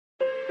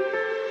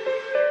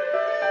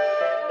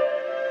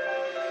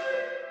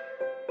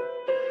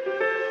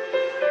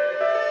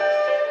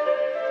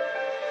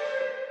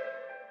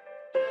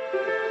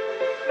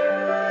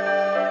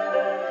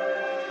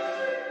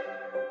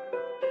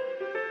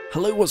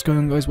Hello, what's going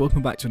on guys?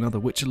 Welcome back to another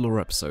Witcher lore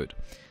episode.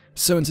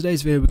 So in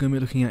today's video we're going to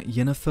be looking at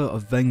Yennefer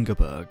of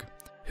Vengerberg,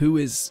 who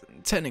is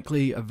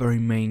technically a very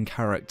main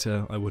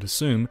character, I would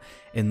assume,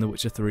 in The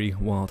Witcher 3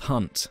 Wild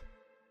Hunt.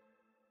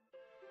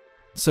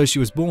 So she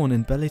was born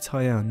in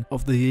Belitayan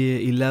of the year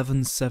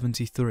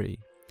 1173.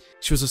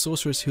 She was a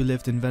sorceress who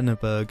lived in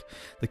Vengerberg,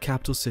 the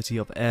capital city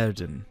of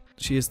Airden.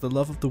 She is the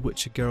love of the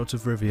Witcher Geralt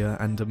of Rivia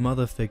and a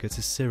mother figure to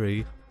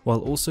Ciri,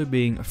 while also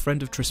being a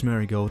friend of Triss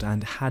Merigold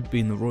and had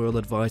been the royal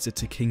advisor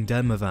to King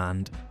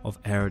Demavand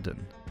of Airden.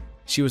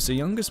 She was the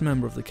youngest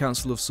member of the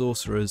Council of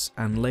Sorcerers,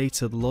 and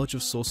later the Lodge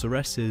of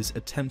Sorceresses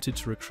attempted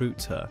to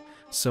recruit her,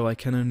 so I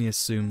can only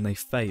assume they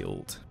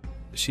failed.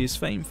 She is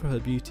famed for her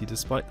beauty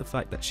despite the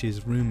fact that she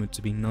is rumoured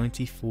to be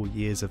 94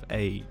 years of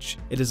age.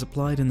 It is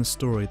implied in the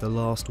story The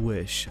Last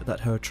Wish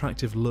that her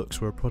attractive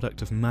looks were a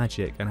product of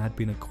magic and had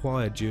been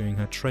acquired during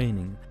her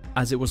training,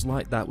 as it was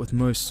like that with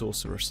most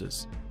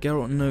sorceresses.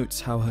 Geralt notes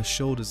how her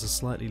shoulders are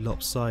slightly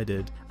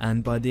lopsided,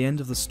 and by the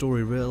end of the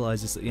story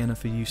realises that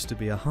Yennefer used to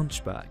be a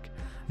hunchback.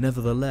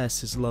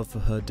 Nevertheless, his love for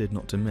her did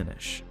not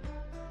diminish.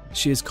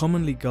 She is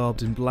commonly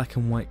garbed in black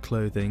and white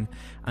clothing,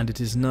 and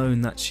it is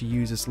known that she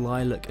uses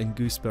lilac and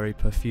gooseberry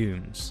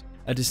perfumes.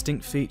 A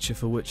distinct feature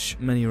for which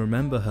many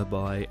remember her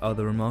by are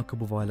the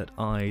remarkable violet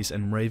eyes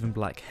and raven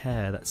black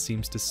hair that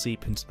seems to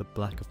seep into the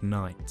black of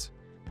night.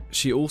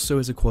 She also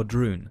is a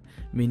quadroon,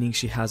 meaning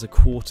she has a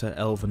quarter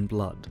elven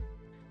blood.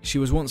 She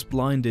was once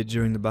blinded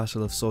during the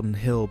Battle of Sodden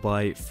Hill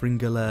by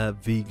Fringilla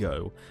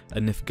Vigo, a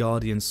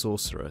Nilfgaardian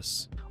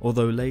sorceress.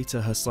 Although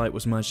later her sight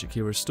was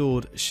magically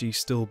restored, she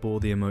still bore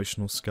the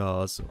emotional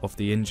scars of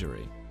the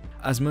injury.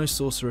 As most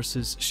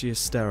sorceresses, she is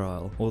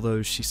sterile,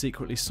 although she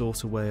secretly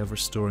sought a way of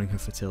restoring her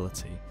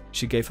fertility.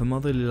 She gave her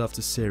motherly love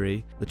to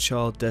Ciri, the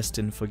child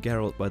destined for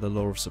Geralt by the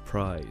Law of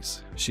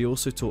Surprise. She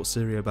also taught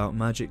Ciri about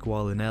magic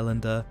while in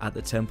Elendar at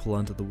the temple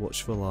under the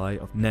watchful eye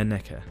of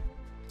Nenneker.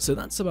 So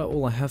that's about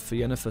all I have for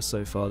Yennefer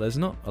so far. There's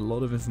not a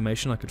lot of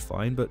information I could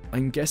find, but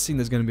I'm guessing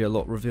there's going to be a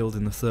lot revealed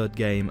in the third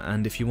game,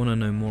 and if you want to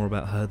know more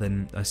about her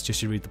then I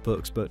suggest you read the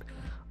books, but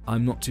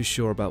I'm not too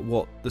sure about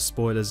what the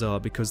spoilers are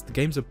because the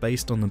games are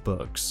based on the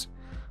books.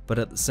 But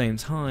at the same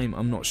time,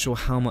 I'm not sure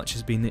how much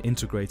has been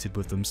integrated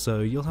with them, so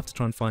you'll have to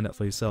try and find out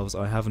for yourselves.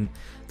 I haven't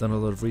done a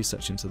lot of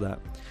research into that.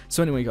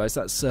 So anyway guys,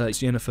 that's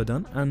Yennefer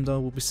done, and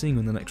we'll be seeing you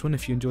in the next one.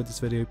 If you enjoyed this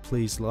video,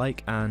 please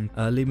like and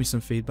leave me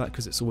some feedback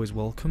because it's always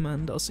welcome,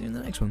 and I'll see you in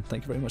the next one.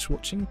 Thank you very much for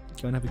watching,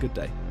 go and have a good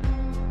day.